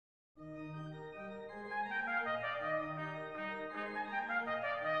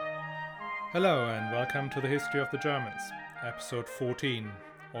Hello and welcome to the History of the Germans, episode 14,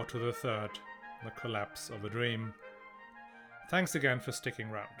 Otto III, The Collapse of a Dream. Thanks again for sticking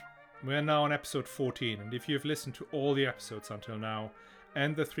around. We are now on episode 14, and if you've listened to all the episodes until now,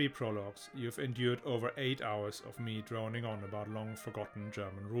 and the 3 prologues, you've endured over 8 hours of me droning on about long-forgotten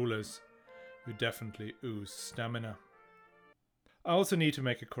German rulers. You definitely ooze stamina. I also need to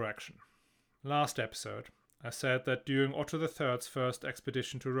make a correction. Last episode, I said that during Otto III's first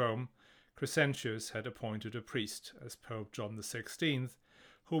expedition to Rome, Crescentius had appointed a priest as Pope John XVI,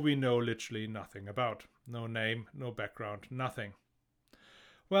 who we know literally nothing about. No name, no background, nothing.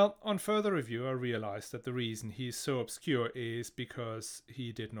 Well, on further review I realized that the reason he is so obscure is because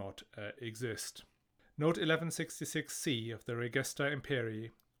he did not exist. Note 1166c of the Regesta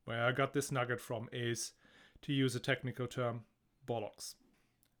Imperii, where I got this nugget from, is, to use a technical term, bollocks.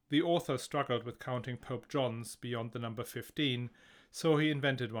 The author struggled with counting Pope Johns beyond the number 15, so he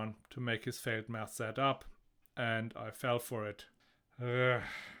invented one to make his failed maths add up, and I fell for it. Ugh.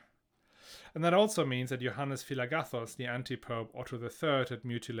 And that also means that Johannes Philagathos, the anti-pope Otto III had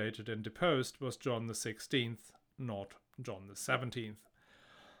mutilated and deposed, was John XVI, not John XVII.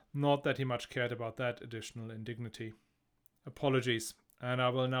 Not that he much cared about that additional indignity. Apologies, and I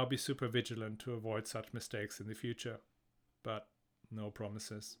will now be super vigilant to avoid such mistakes in the future. But no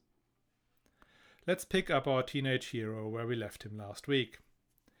promises. Let's pick up our teenage hero where we left him last week.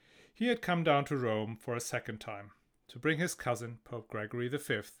 He had come down to Rome for a second time, to bring his cousin, Pope Gregory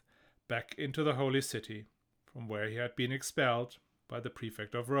V, back into the Holy City, from where he had been expelled by the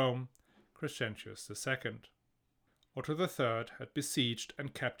prefect of Rome, Crescentius II. Otto III had besieged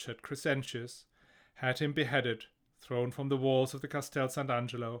and captured Crescentius, had him beheaded, thrown from the walls of the Castel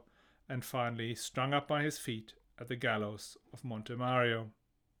Sant'Angelo, and finally strung up by his feet at the gallows of Monte Mario.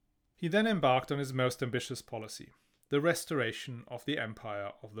 He then embarked on his most ambitious policy, the restoration of the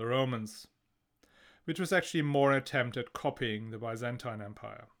Empire of the Romans, which was actually more an attempt at copying the Byzantine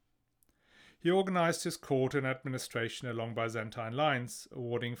Empire. He organized his court and administration along Byzantine lines,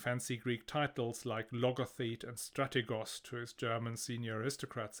 awarding fancy Greek titles like Logothete and Strategos to his German senior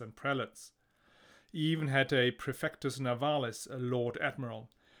aristocrats and prelates. He even had a Praefectus Navalis, a Lord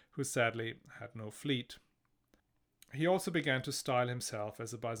Admiral, who sadly had no fleet. He also began to style himself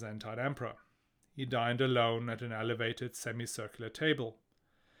as a Byzantine emperor. He dined alone at an elevated semicircular table.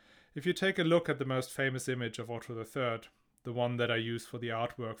 If you take a look at the most famous image of Otto III, the one that I use for the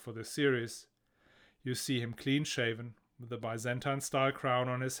artwork for this series, you see him clean-shaven, with a Byzantine-style crown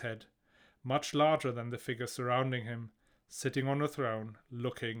on his head, much larger than the figure surrounding him, sitting on a throne,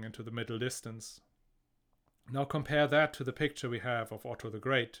 looking into the middle distance. Now compare that to the picture we have of Otto the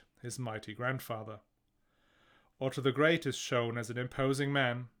Great, his mighty grandfather. Otto the Great is shown as an imposing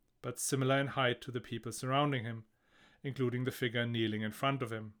man, but similar in height to the people surrounding him, including the figure kneeling in front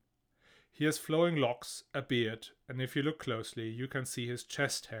of him. He has flowing locks, a beard, and if you look closely, you can see his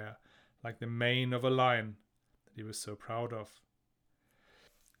chest hair, like the mane of a lion, that he was so proud of.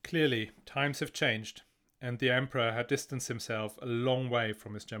 Clearly, times have changed, and the emperor had distanced himself a long way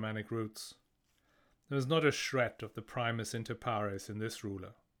from his Germanic roots. There is not a shred of the primus inter pares in this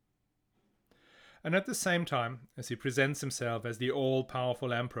ruler. And at the same time, as he presents himself as the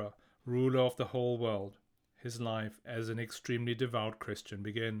all-powerful emperor, ruler of the whole world, his life as an extremely devout Christian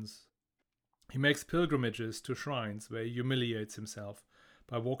begins. He makes pilgrimages to shrines where he humiliates himself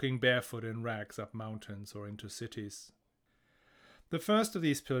by walking barefoot in rags up mountains or into cities. The first of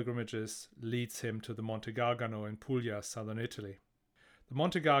these pilgrimages leads him to the Monte Gargano in Puglia, southern Italy. The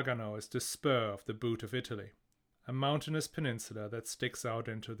Monte Gargano is the spur of the boot of Italy, a mountainous peninsula that sticks out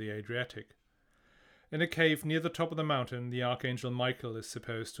into the Adriatic. In a cave near the top of the mountain, the Archangel Michael is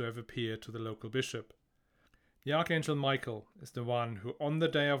supposed to have appeared to the local bishop. The Archangel Michael is the one who on the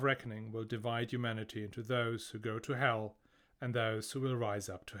day of reckoning will divide humanity into those who go to hell and those who will rise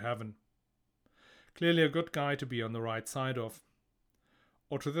up to heaven. Clearly a good guy to be on the right side of.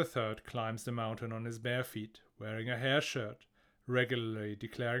 Otto III climbs the mountain on his bare feet, wearing a hair shirt, regularly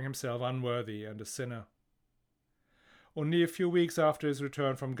declaring himself unworthy and a sinner. Only a few weeks after his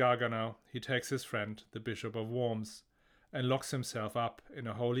return from Gargano, he takes his friend, the Bishop of Worms, and locks himself up in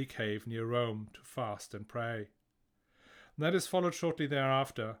a holy cave near Rome to fast and pray. That is followed shortly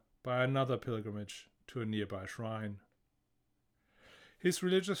thereafter by another pilgrimage to a nearby shrine. His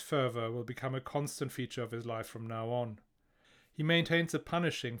religious fervor will become a constant feature of his life from now on. He maintains a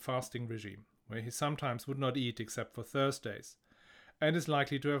punishing fasting regime, where he sometimes would not eat except for Thursdays, and is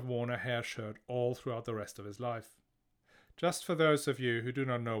likely to have worn a hair shirt all throughout the rest of his life. Just for those of you who do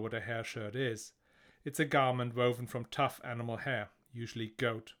not know what a hair shirt is, it's a garment woven from tough animal hair, usually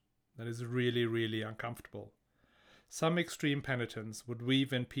goat, that is really, really uncomfortable. Some extreme penitents would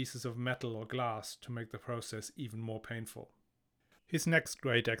weave in pieces of metal or glass to make the process even more painful. His next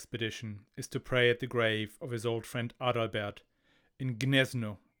great expedition is to pray at the grave of his old friend Adalbert in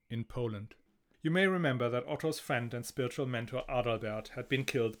Gniezno in Poland. You may remember that Otto's friend and spiritual mentor Adalbert had been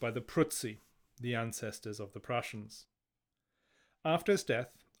killed by the Pruszi, the ancestors of the Prussians. After his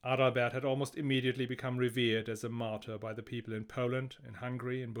death, Adalbert had almost immediately become revered as a martyr by the people in Poland, in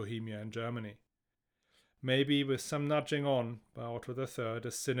Hungary, in Bohemia and Germany. Maybe with some nudging on by Otto III,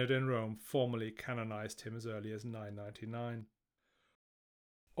 a synod in Rome formally canonized him as early as 999.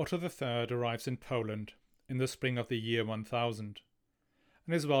 Otto III arrives in Poland in the spring of the year 1000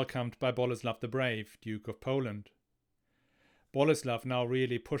 and is welcomed by Boleslav the Brave, Duke of Poland. Boleslav now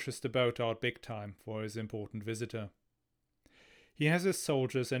really pushes the boat out big time for his important visitor. He has his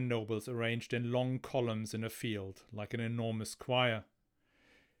soldiers and nobles arranged in long columns in a field, like an enormous choir.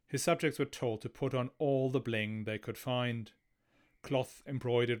 His subjects were told to put on all the bling they could find, cloth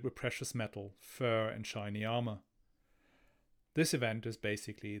embroidered with precious metal, fur and shiny armor. This event is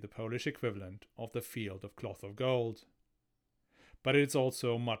basically the Polish equivalent of the Field of Cloth of Gold. But it's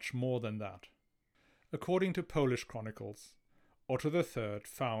also much more than that. According to Polish chronicles, Otto III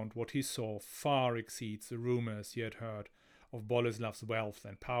found what he saw far exceeds the rumors he had heard of Boleslav's wealth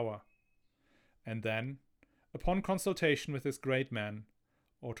and power. And then, upon consultation with his great men,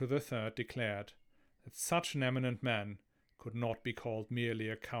 Otto III declared that such an eminent man could not be called merely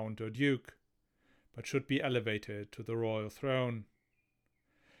a count or duke, but should be elevated to the royal throne.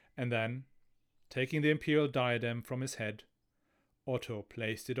 And then, taking the imperial diadem from his head, Otto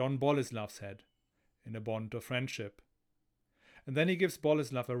placed it on Boleslav's head in a bond of friendship. And then he gives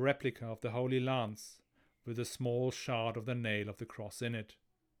Boleslav a replica of the Holy Lance with a small shard of the nail of the cross in it.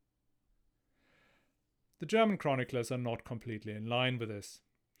 The German chroniclers are not completely in line with this.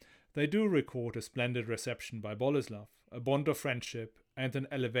 They do record a splendid reception by Boleslav, a bond of friendship, and an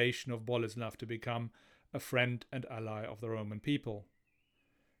elevation of Boleslav to become a friend and ally of the Roman people.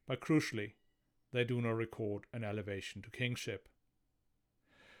 But crucially, they do not record an elevation to kingship.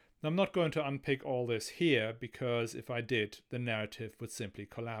 Now, I'm not going to unpick all this here, because if I did, the narrative would simply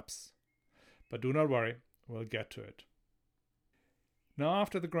collapse. But do not worry, we'll get to it. Now,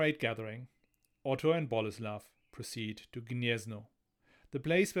 after the great gathering, Otto and Boleslav proceed to Gniezno, the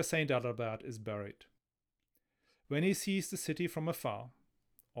place where Saint Adalbert is buried. When he sees the city from afar,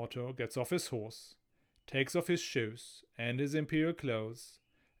 Otto gets off his horse, takes off his shoes and his imperial clothes,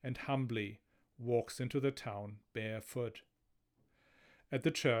 and humbly walks into the town barefoot. At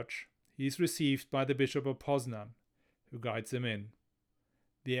the church, he is received by the Bishop of Poznan, who guides him in.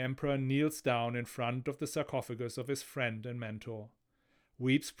 The emperor kneels down in front of the sarcophagus of his friend and mentor,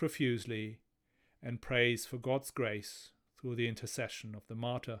 weeps profusely, and prays for God's grace through the intercession of the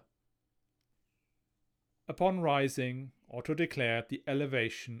martyr. Upon rising, Otto declared the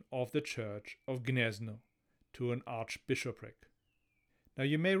elevation of the church of Gniezno to an archbishopric. Now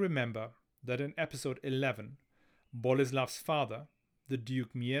you may remember that in episode 11, Boleslav's father, the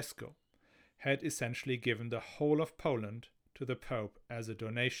Duke Mieszko, had essentially given the whole of Poland to the Pope as a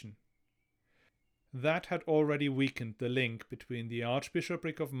donation. That had already weakened the link between the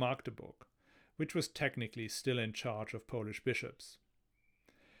Archbishopric of Magdeburg, which was technically still in charge of Polish bishops.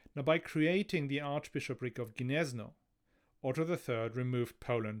 Now, by creating the Archbishopric of Gniezno, Otto III removed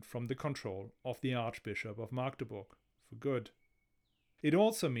Poland from the control of the Archbishop of Magdeburg for good. It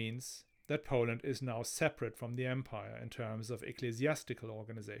also means that Poland is now separate from the empire in terms of ecclesiastical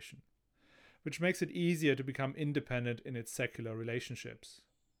organization, which makes it easier to become independent in its secular relationships.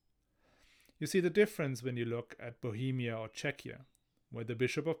 You see the difference when you look at Bohemia or Czechia, where the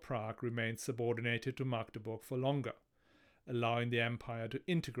Bishop of Prague remained subordinated to Magdeburg for longer, allowing the empire to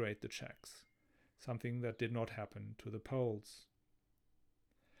integrate the Czechs, something that did not happen to the Poles.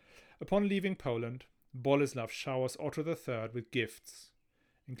 Upon leaving Poland, Boleslav showers Otto III with gifts,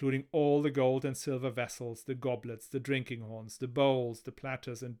 including all the gold and silver vessels, the goblets, the drinking horns, the bowls, the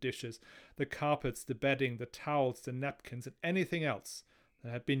platters and dishes, the carpets, the bedding, the towels, the napkins, and anything else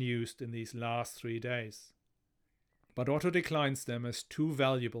that had been used in these last 3 days. But Otto declines them as too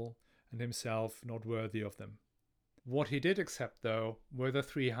valuable and himself not worthy of them. What he did accept, though, were the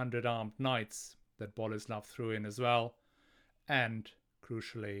 300 armed knights that Boleslav threw in as well, and,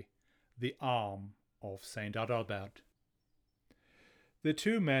 crucially, the arm of Saint Adalbert. The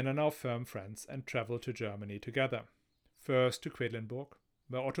two men are now firm friends and travel to Germany together, first to Quedlinburg,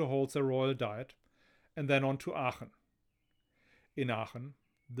 where Otto holds a royal diet, and then on to Aachen. In Aachen,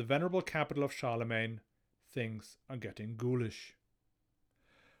 the venerable capital of Charlemagne, things are getting ghoulish.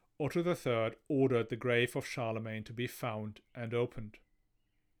 Otto III ordered the grave of Charlemagne to be found and opened.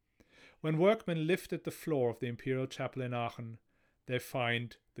 When workmen lifted the floor of the imperial chapel in Aachen, they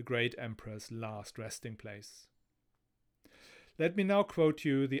find the great emperor's last resting place. Let me now quote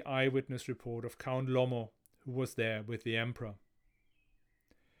you the eyewitness report of Count Lomo, who was there with the emperor.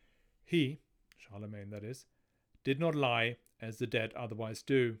 He, Charlemagne that is, did not lie as the dead otherwise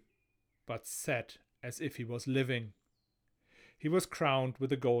do, but sat as if he was living. He was crowned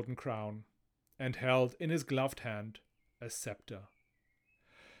with a golden crown, and held in his gloved hand a scepter.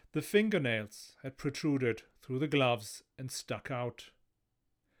 The fingernails had protruded through the gloves and stuck out.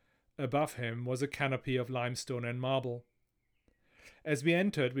 Above him was a canopy of limestone and marble. As we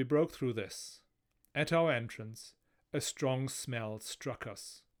entered, we broke through this. At our entrance, a strong smell struck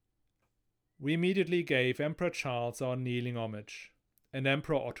us. We immediately gave Emperor Charles our kneeling homage, and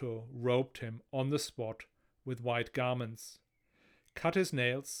Emperor Otto robed him on the spot with white garments, cut his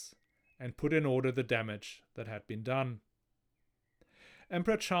nails, and put in order the damage that had been done.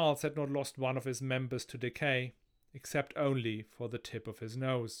 Emperor Charles had not lost one of his members to decay, except only for the tip of his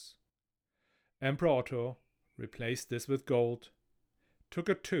nose. Emperor Otto replaced this with gold, took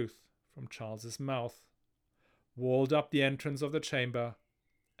a tooth from Charles's mouth, walled up the entrance of the chamber,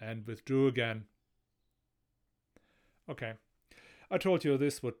 and withdrew again. Okay, I told you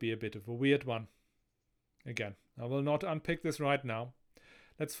this would be a bit of a weird one. Again, I will not unpick this right now.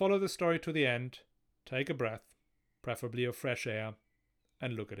 Let's follow the story to the end, take a breath, preferably of fresh air,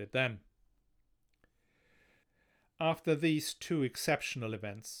 and look at it then. After these two exceptional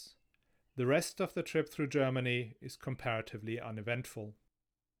events, the rest of the trip through Germany is comparatively uneventful.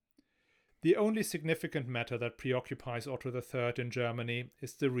 The only significant matter that preoccupies Otto III in Germany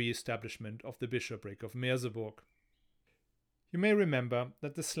is the re-establishment of the bishopric of Merseburg. You may remember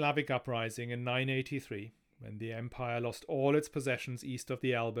that the Slavic uprising in 983, when the empire lost all its possessions east of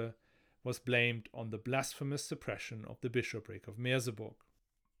the Elbe, was blamed on the blasphemous suppression of the bishopric of Merseburg.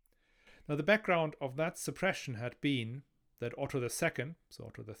 Now, the background of that suppression had been that Otto II, so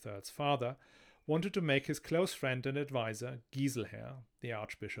Otto III's father, wanted to make his close friend and advisor, Giselher, the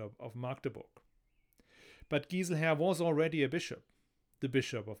Archbishop of Magdeburg. But Giselher was already a bishop, the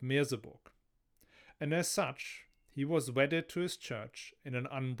Bishop of Merseburg, and as such, he was wedded to his church in an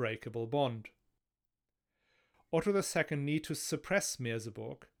unbreakable bond. Otto II needed to suppress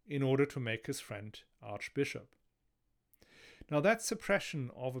Merseburg in order to make his friend Archbishop. Now, that suppression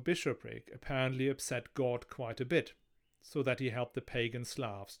of a bishopric apparently upset God quite a bit, so that he helped the pagan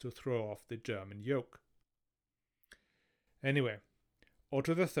Slavs to throw off the German yoke. Anyway,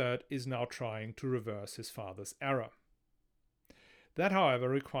 Otto III is now trying to reverse his father's error. That, however,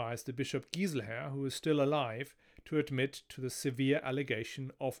 requires the Bishop Giselher, who is still alive, to admit to the severe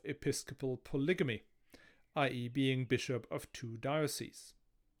allegation of episcopal polygamy, i.e. being bishop of two dioceses.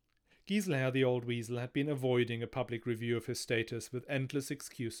 Giselher, the old weasel, had been avoiding a public review of his status with endless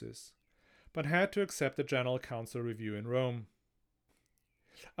excuses, but had to accept the General Council review in Rome.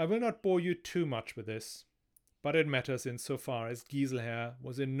 I will not bore you too much with this, but it matters insofar as Giselher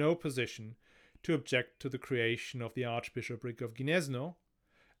was in no position to object to the creation of the Archbishopric of Gniezno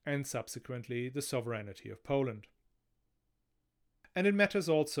and subsequently the sovereignty of Poland. And it matters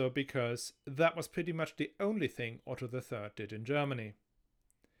also because that was pretty much the only thing Otto III did in Germany.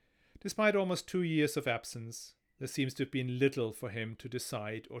 Despite almost 2 years of absence, there seems to have been little for him to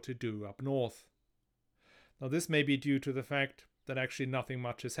decide or to do up north. Now, this may be due to the fact that actually nothing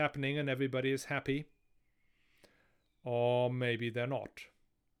much is happening and everybody is happy, or maybe they're not.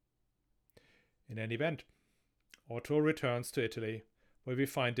 In any event, Otto returns to Italy, where we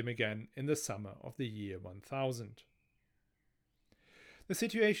find him again in the summer of the year 1000. The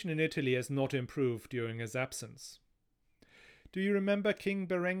situation in Italy has not improved during his absence. Do you remember King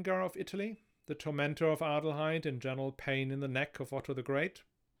Berengar of Italy, the tormentor of Adelheid and general pain in the neck of Otto the Great?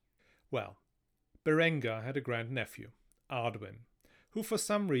 Well, Berengar had a grandnephew, Ardwin, who for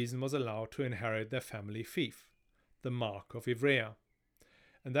some reason was allowed to inherit their family fief, the Mark of Ivrea,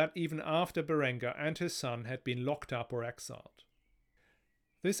 and that even after Berengar and his son had been locked up or exiled.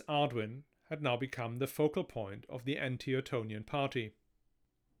 This Ardwin had now become the focal point of the anti-Ottonian party.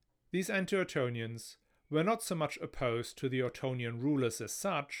 These anti-Ottonians were not so much opposed to the Ottonian rulers as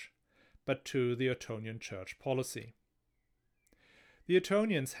such, but to the Ottonian church policy. The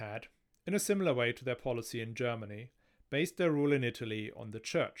Ottonians had, in a similar way to their policy in Germany, based their rule in Italy on the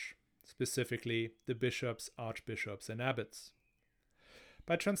church, specifically the bishops, archbishops, and abbots.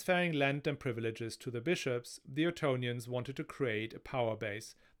 By transferring land and privileges to the bishops, the Ottonians wanted to create a power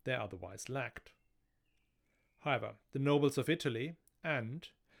base they otherwise lacked. However, the nobles of Italy and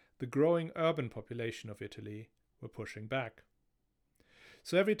the growing urban population of Italy were pushing back.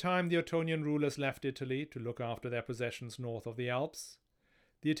 So every time the Ottonian rulers left Italy to look after their possessions north of the Alps,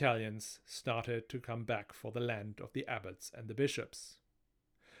 the Italians started to come back for the land of the abbots and the bishops.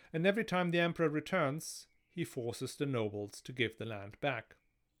 And every time the emperor returns, he forces the nobles to give the land back.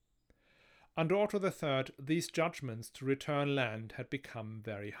 Under Otto III, these judgments to return land had become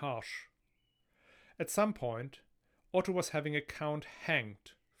very harsh. At some point, Otto was having a count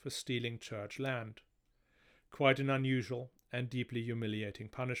hanged for stealing church land. Quite an unusual and deeply humiliating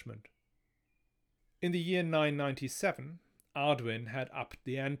punishment. In the year 997, Arduin had upped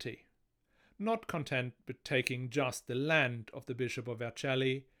the ante. Not content with taking just the land of the Bishop of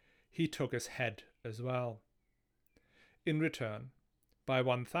Vercelli, he took his head as well. In return, by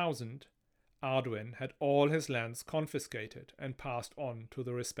 1000, Arduin had all his lands confiscated and passed on to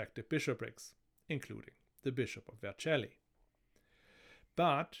the respective bishoprics, including the Bishop of Vercelli.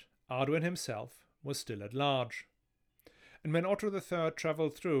 But Arduin himself was still at large. And when Otto III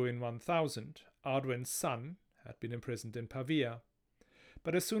travelled through in 1000, Arduin's son had been imprisoned in Pavia.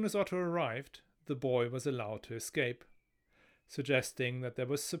 But as soon as Otto arrived, the boy was allowed to escape, suggesting that there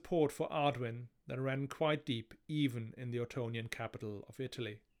was support for Arduin that ran quite deep even in the Ottonian capital of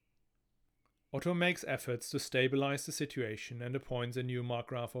Italy. Otto makes efforts to stabilize the situation and appoints a new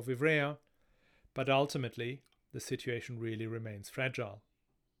Markgraf of Ivrea, but ultimately the situation really remains fragile.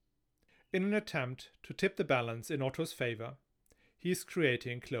 In an attempt to tip the balance in Otto's favor, he is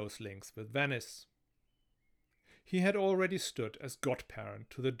creating close links with Venice. He had already stood as godparent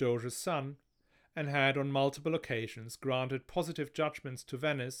to the Doge's son and had on multiple occasions granted positive judgments to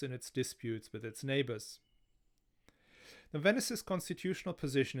Venice in its disputes with its neighbors. The Venice's constitutional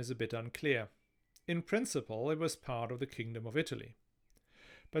position is a bit unclear. In principle, it was part of the Kingdom of Italy.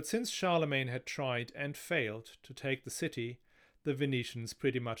 But since Charlemagne had tried and failed to take the city, the Venetians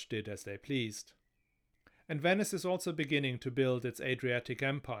pretty much did as they pleased. And Venice is also beginning to build its Adriatic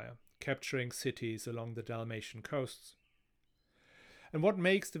Empire, capturing cities along the Dalmatian coasts. And what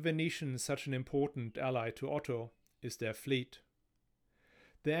makes the Venetians such an important ally to Otto is their fleet.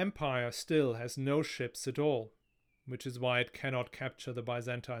 The empire still has no ships at all, which is why it cannot capture the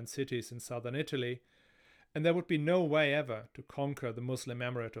Byzantine cities in southern Italy, and there would be no way ever to conquer the Muslim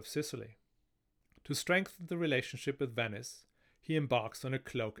Emirate of Sicily. To strengthen the relationship with Venice, he embarks on a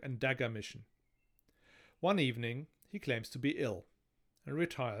cloak and dagger mission. One evening, he claims to be ill and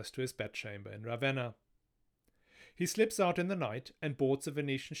retires to his bedchamber in Ravenna. He slips out in the night and boards a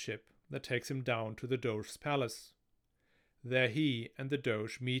Venetian ship that takes him down to the Doge's palace. There he and the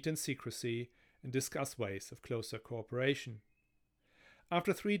Doge meet in secrecy and discuss ways of closer cooperation.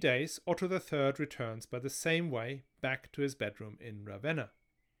 After 3 days, Otto III returns by the same way back to his bedroom in Ravenna.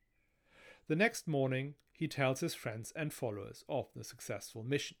 The next morning, he tells his friends and followers of the successful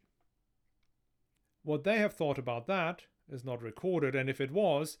mission. What they have thought about that is not recorded, and if it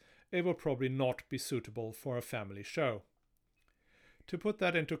was, it would probably not be suitable for a family show. To put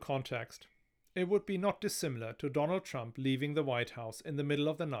that into context, it would be not dissimilar to Donald Trump leaving the White House in the middle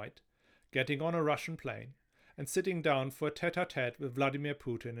of the night, getting on a Russian plane, and sitting down for a tete-a-tete with Vladimir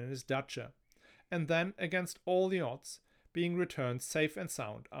Putin in his dacha, and then, against all the odds, being returned safe and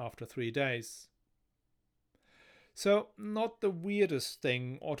sound after 3 days. So, not the weirdest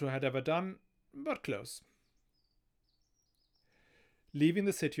thing Otto had ever done, but close. Leaving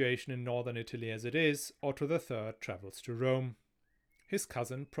the situation in northern Italy as it is, Otto III travels to Rome. His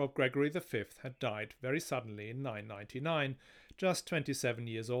cousin, Pope Gregory V, had died very suddenly in 999, just 27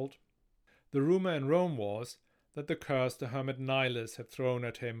 years old. The rumor in Rome was that the curse the hermit Nilus had thrown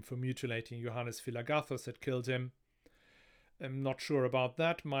at him for mutilating Johannes Philagathos had killed him. I'm not sure about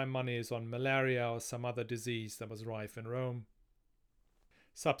that. My money is on malaria or some other disease that was rife in Rome.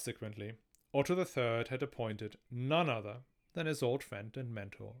 Subsequently, Otto III had appointed none other than his old friend and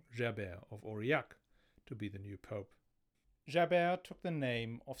mentor Gerbert of Aurillac to be the new pope. Gerbert took the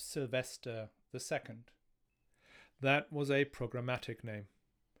name of Sylvester II. That was a programmatic name.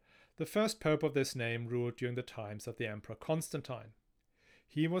 The first pope of this name ruled during the times of the Emperor Constantine.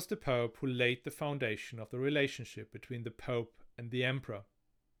 He was the pope who laid the foundation of the relationship between the pope and the emperor.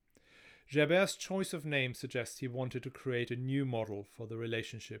 Gerbert's choice of name suggests he wanted to create a new model for the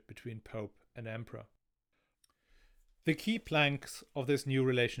relationship between pope and emperor. The key planks of this new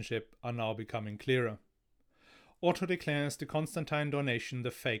relationship are now becoming clearer. Otto declares the Constantine donation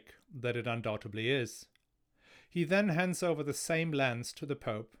the fake that it undoubtedly is. He then hands over the same lands to the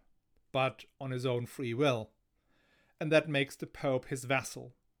pope, but on his own free will, and that makes the pope his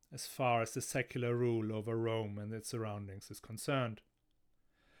vassal as far as the secular rule over Rome and its surroundings is concerned.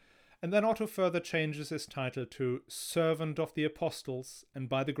 And then Otto further changes his title to Servant of the Apostles and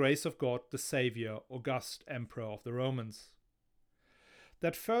by the grace of God the Saviour, August Emperor of the Romans.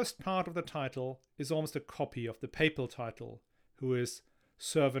 That first part of the title is almost a copy of the papal title, who is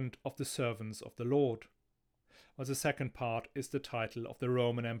servant of the servants of the Lord, while the second part is the title of the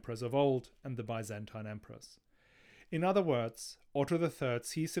Roman emperors of old and the Byzantine emperors. In other words, Otto III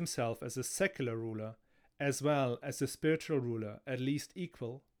sees himself as a secular ruler as well as a spiritual ruler, at least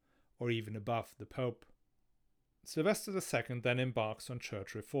equal or even above the Pope. Sylvester II then embarks on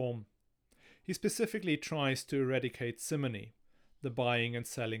church reform. He specifically tries to eradicate simony, the buying and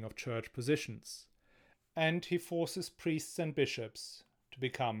selling of church positions, and he forces priests and bishops to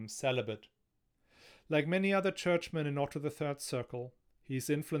become celibate. Like many other churchmen in Otto III's circle, he is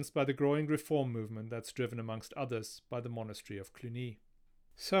influenced by the growing reform movement that's driven amongst others by the monastery of Cluny.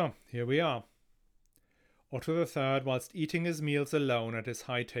 So, here we are. Otto III, whilst eating his meals alone at his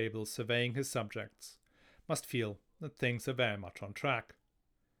high table surveying his subjects, must feel that things are very much on track.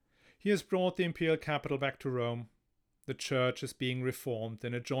 He has brought the imperial capital back to Rome. The church is being reformed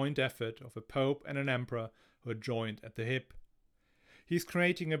in a joint effort of a pope and an emperor who are joined at the hip. He's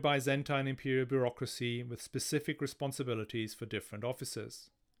creating a Byzantine imperial bureaucracy with specific responsibilities for different officers.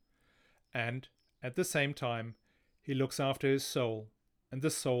 And, at the same time, he looks after his soul and the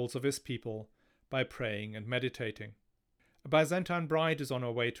souls of his people by praying and meditating. A Byzantine bride is on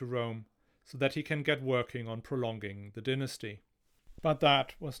her way to Rome so that he can get working on prolonging the dynasty. But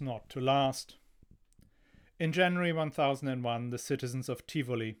that was not to last. In January 1001, the citizens of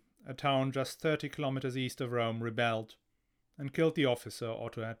Tivoli, a town just 30 kilometers east of Rome, rebelled and killed the officer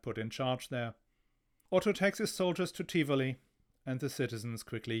Otto had put in charge there. Otto takes his soldiers to Tivoli, and the citizens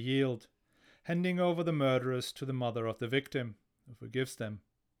quickly yield, handing over the murderers to the mother of the victim, who forgives them.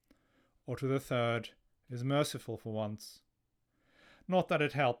 Otto III is merciful for once. Not that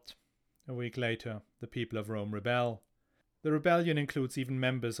it helped. A week later, the people of Rome rebel. The rebellion includes even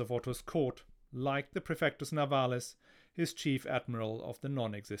members of Otto's court, like the Praefectus Navalis, his chief admiral of the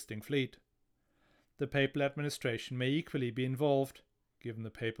non-existing fleet. The papal administration may equally be involved, given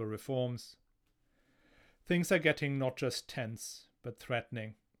the papal reforms. Things are getting not just tense, but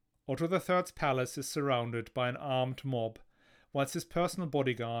threatening. Otto III's palace is surrounded by an armed mob, whilst his personal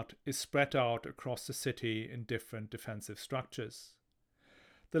bodyguard is spread out across the city in different defensive structures.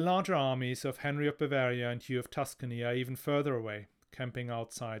 The larger armies of Henry of Bavaria and Hugh of Tuscany are even further away, camping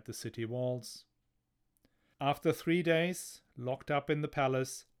outside the city walls. After 3 days, locked up in the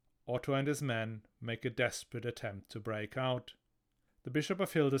palace, Otto and his men make a desperate attempt to break out. The Bishop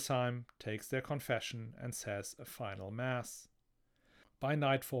of Hildesheim takes their confession and says a final mass. By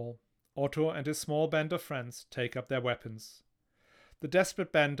nightfall, Otto and his small band of friends take up their weapons. The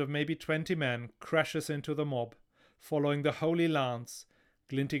desperate band of maybe 20 men crashes into the mob, following the Holy Lance,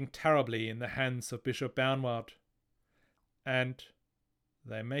 glinting terribly in the hands of Bishop Bernward. And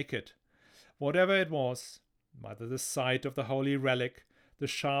they make it. Whatever it was, either the sight of the holy relic, the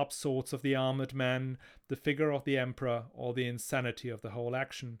sharp swords of the armored men, the figure of the emperor, or the insanity of the whole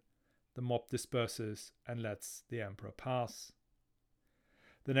action, the mob disperses and lets the emperor pass.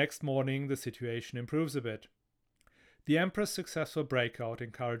 The next morning, the situation improves a bit. The emperor's successful breakout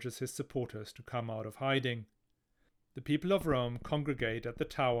encourages his supporters to come out of hiding. The people of Rome congregate at the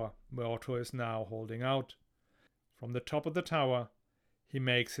tower where Otto is now holding out. From the top of the tower, he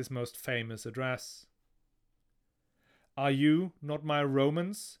makes his most famous address. Are you not my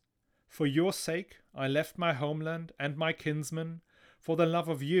Romans? For your sake I left my homeland and my kinsmen. For the love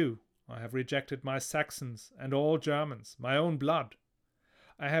of you I have rejected my Saxons and all Germans, my own blood.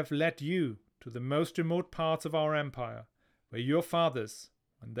 I have led you to the most remote parts of our empire, where your fathers,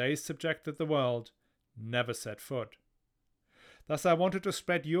 when they subjected the world, never set foot. Thus I wanted to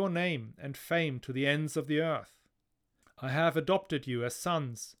spread your name and fame to the ends of the earth. I have adopted you as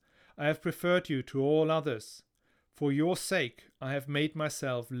sons. I have preferred you to all others. For your sake I have made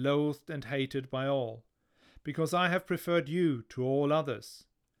myself loathed and hated by all, because I have preferred you to all others.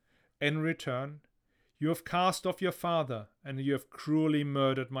 In return, you have cast off your father, and you have cruelly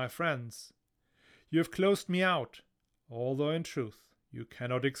murdered my friends. You have closed me out, although in truth you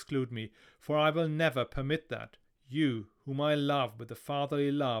cannot exclude me, for I will never permit that you, whom I love with a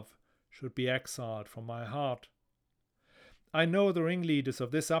fatherly love, should be exiled from my heart. I know the ringleaders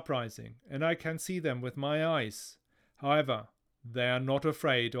of this uprising, and I can see them with my eyes. However, they are not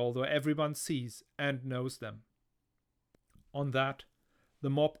afraid, although everyone sees and knows them. On that, the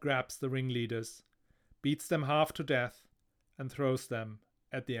mob grabs the ringleaders, beats them half to death, and throws them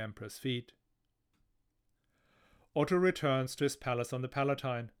at the emperor's feet. Otto returns to his palace on the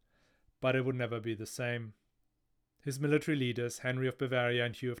Palatine, but it would never be the same. His military leaders, Henry of Bavaria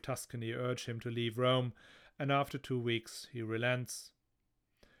and Hugh of Tuscany, urge him to leave Rome, and after 2 weeks he relents.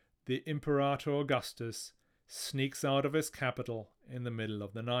 The Imperator Augustus sneaks out of his capital in the middle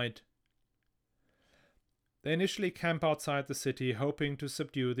of the night. They initially camp outside the city, hoping to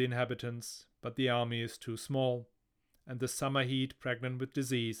subdue the inhabitants, but the army is too small, and the summer heat, pregnant with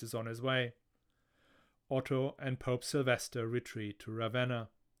disease, is on his way. Otto and Pope Sylvester retreat to Ravenna.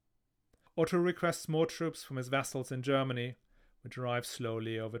 Otto requests more troops from his vassals in Germany, which arrive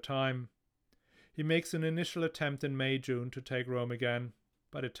slowly over time. He makes an initial attempt in May-June to take Rome again,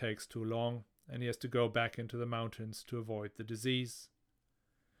 but it takes too long, and he has to go back into the mountains to avoid the disease.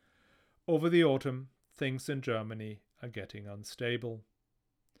 Over the autumn, things in Germany are getting unstable.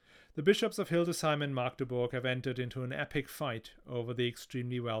 The bishops of Hildesheim and Magdeburg have entered into an epic fight over the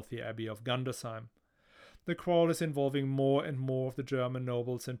extremely wealthy abbey of Gandersheim. The quarrel is involving more and more of the German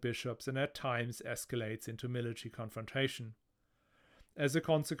nobles and bishops, and at times escalates into military confrontation. As a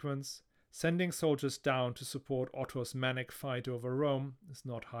consequence, sending soldiers down to support Otto's manic fight over Rome is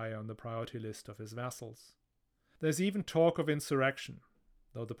not high on the priority list of his vassals. There's even talk of insurrection,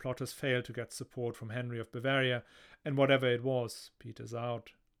 though the plotters fail to get support from Henry of Bavaria, and whatever it was peters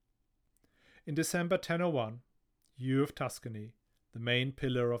out. In December 1001, Hugh of Tuscany, the main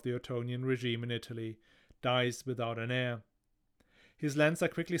pillar of the Ottonian regime in Italy, dies without an heir. His lands are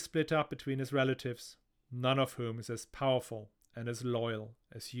quickly split up between his relatives, none of whom is as powerful and as loyal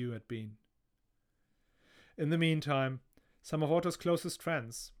as Hugh had been. In the meantime, some of Otto's closest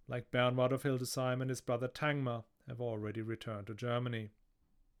friends, like Bernward of Hildesheim and his brother Tangmar, have already returned to Germany.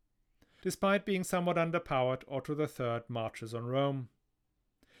 Despite being somewhat underpowered, Otto III marches on Rome.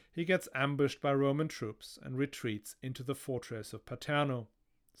 He gets ambushed by Roman troops and retreats into the fortress of Paterno,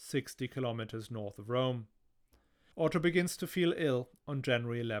 60 kilometers north of Rome. Otto begins to feel ill on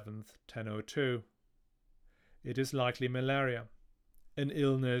January 11th, 1002. It is likely malaria, an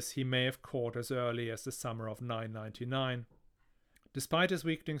illness he may have caught as early as the summer of 999. Despite his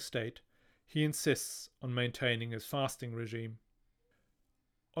weakening state, he insists on maintaining his fasting regime.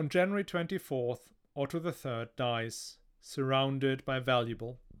 On January 24th, Otto III dies, surrounded by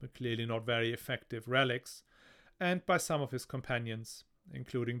valuable, but clearly not very effective relics, and by some of his companions,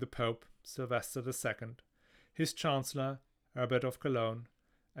 including the Pope, Sylvester II, his Chancellor, Herbert of Cologne,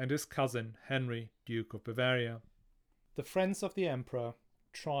 and his cousin, Henry, Duke of Bavaria. The friends of the Emperor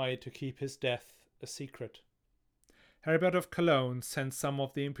try to keep his death a secret. Herbert of Cologne sends some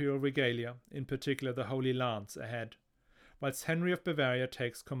of the imperial regalia, in particular the Holy Lance, ahead, whilst Henry of Bavaria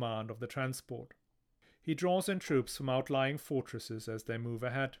takes command of the transport. He draws in troops from outlying fortresses as they move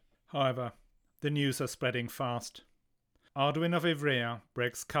ahead. However, the news are spreading fast. Arduin of Ivrea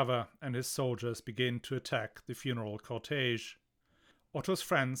breaks cover and his soldiers begin to attack the funeral cortege. Otto's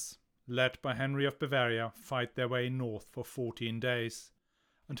friends, led by Henry of Bavaria, fight their way north for 14 days,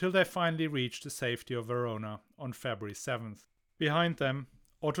 until they finally reach the safety of Verona on February 7th. Behind them,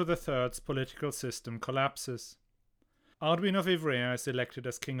 Otto III's political system collapses. Arduin of Ivrea is elected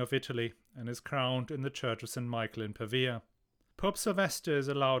as King of Italy and is crowned in the Church of St. Michael in Pavia. Pope Sylvester is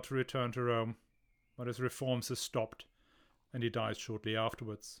allowed to return to Rome, but his reforms are stopped, and he dies shortly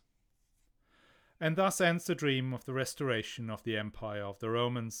afterwards. And thus ends the dream of the restoration of the Empire of the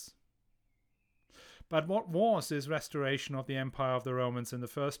Romans. But what was this restoration of the Empire of the Romans in the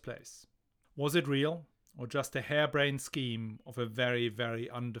first place? Was it real, or just a harebrained scheme of a very, very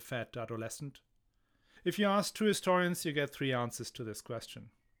underfed adolescent? If you ask true historians, you get 3 answers to this question.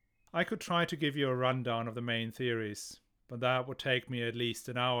 I could try to give you a rundown of the main theories, but that would take me at least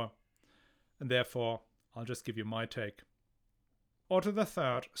an hour, and therefore I'll just give you my take. Otto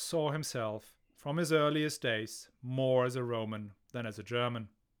III saw himself, from his earliest days, more as a Roman than as a German.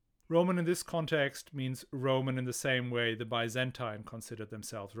 Roman in this context means Roman in the same way the Byzantine considered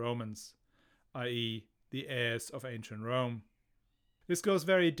themselves Romans, i.e. the heirs of ancient Rome. This goes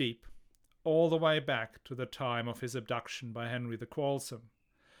very deep, all the way back to the time of his abduction by Henry the Quarrelsome,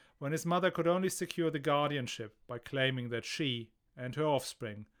 when his mother could only secure the guardianship by claiming that she and her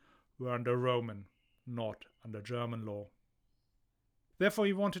offspring were under Roman, not under German law. Therefore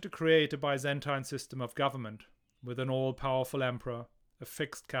he wanted to create a Byzantine system of government, with an all-powerful emperor, a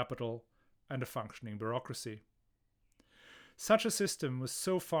fixed capital, and a functioning bureaucracy. Such a system was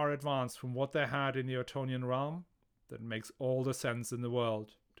so far advanced from what they had in the Ottonian realm that it makes all the sense in the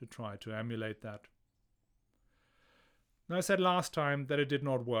world to try to emulate that. Now, I said last time that it did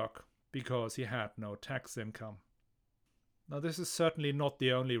not work because he had no tax income. Now, this is certainly not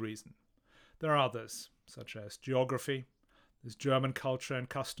the only reason. There are others, such as geography, there's German culture and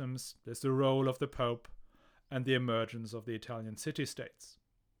customs, there's the role of the Pope, and the emergence of the Italian city-states.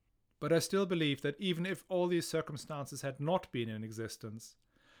 But I still believe that even if all these circumstances had not been in existence,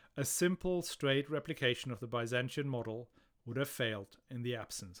 a simple, straight replication of the Byzantine model would have failed in the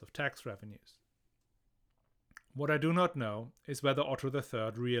absence of tax revenues. What I do not know is whether Otto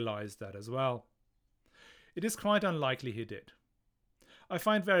III realized that as well. It is quite unlikely he did. I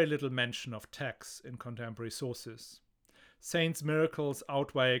find very little mention of tax in contemporary sources. Saints' miracles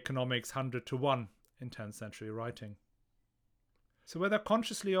outweigh economics 100 to 1 in 10th century writing. So whether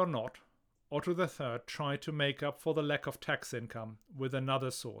consciously or not, Otto III tried to make up for the lack of tax income with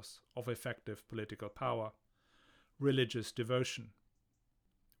another source of effective political power: religious devotion.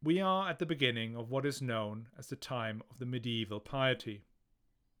 We are at the beginning of what is known as the time of the medieval piety.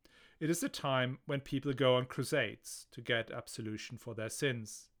 It is a time when people go on crusades to get absolution for their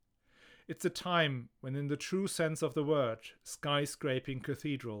sins. It's a time when, in the true sense of the word, skyscraping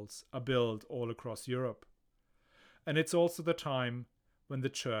cathedrals are built all across Europe. And it's also the time when the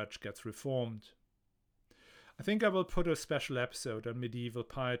church gets reformed. I think I will put a special episode on medieval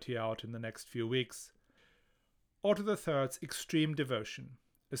piety out in the next few weeks. Otto III's extreme devotion,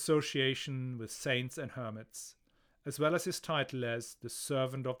 association with saints and hermits, as well as his title as the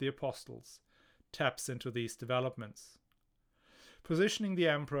Servant of the Apostles, taps into these developments. Positioning the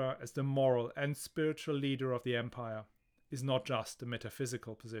emperor as the moral and spiritual leader of the empire is not just a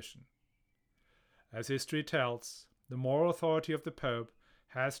metaphysical position. As history tells, the moral authority of the Pope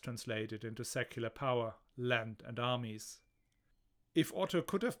has translated into secular power, land, and armies. If Otto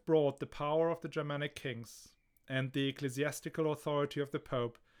could have brought the power of the Germanic kings and the ecclesiastical authority of the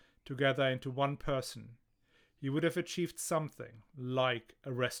Pope together into one person, he would have achieved something like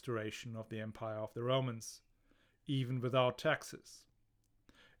a restoration of the Empire of the Romans, even without taxes.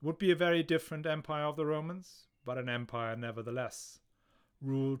 It would be a very different Empire of the Romans, but an empire nevertheless,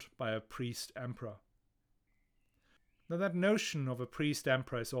 ruled by a priest-emperor. Now that notion of a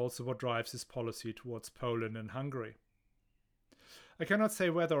priest-emperor is also what drives his policy towards Poland and Hungary. I cannot say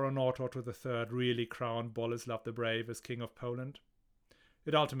whether or not Otto III really crowned Boleslav the Brave as King of Poland.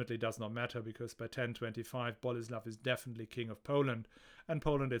 It ultimately does not matter, because by 1025 Boleslav is definitely King of Poland, and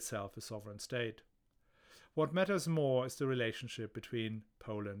Poland itself a sovereign state. What matters more is the relationship between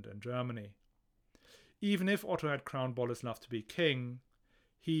Poland and Germany. Even if Otto had crowned Boleslav to be king,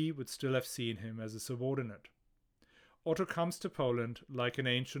 he would still have seen him as a subordinate. Otto comes to Poland like an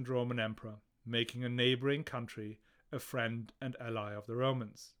ancient Roman emperor, making a neighboring country a friend and ally of the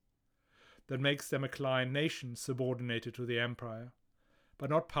Romans. That makes them a client nation subordinated to the empire, but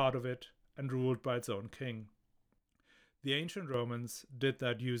not part of it and ruled by its own king. The ancient Romans did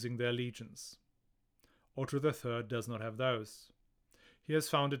that using their legions. Otto III does not have those. He has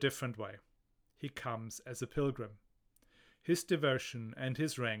found a different way. He comes as a pilgrim. His devotion and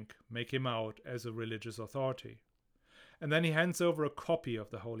his rank make him out as a religious authority. And then he hands over a copy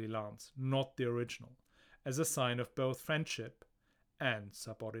of the Holy Lance, not the original, as a sign of both friendship and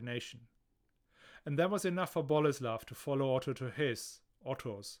subordination. And that was enough for Boleslav to follow Otto to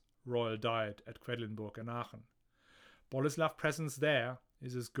Otto's, royal diet at Quedlinburg and Aachen. Boleslav's presence there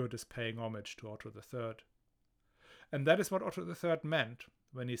is as good as paying homage to Otto III. And that is what Otto III meant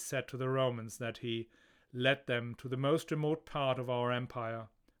when he said to the Romans that he led them to the most remote part of our empire,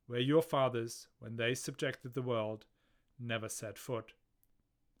 where your fathers, when they subjected the world, never set foot.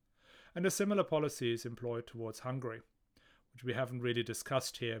 And a similar policy is employed towards Hungary, which we haven't really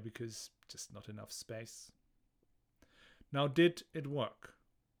discussed here because just not enough space. Now, did it work?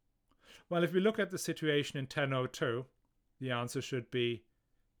 Well, if we look at the situation in 1002, the answer should be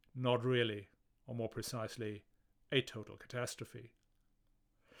not really, or more precisely, a total catastrophe.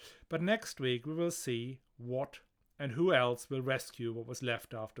 But next week we will see what and who else will rescue what was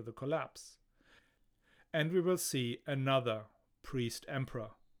left after the collapse. And we will see another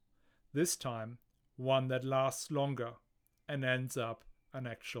priest-emperor, this time one that lasts longer and ends up an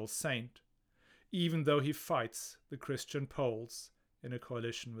actual saint, even though he fights the Christian Poles in a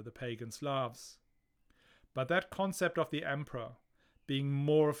coalition with the pagan Slavs. But that concept of the emperor being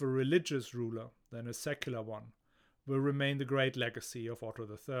more of a religious ruler than a secular one will remain the great legacy of Otto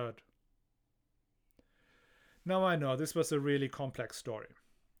III. Now I know this was a really complex story.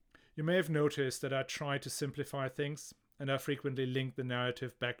 You may have noticed that I try to simplify things, and I frequently link the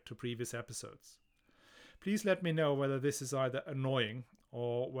narrative back to previous episodes. Please let me know whether this is either annoying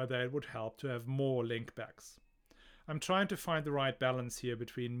or whether it would help to have more link backs. I'm trying to find the right balance here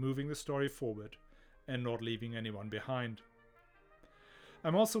between moving the story forward and not leaving anyone behind.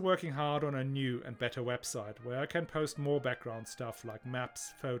 I'm also working hard on a new and better website where I can post more background stuff like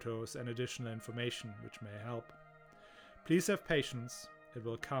maps, photos, and additional information which may help. Please have patience, it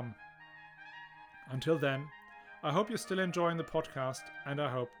will come. Until then, I hope you're still enjoying the podcast, and I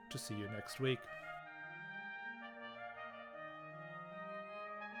hope to see you next week.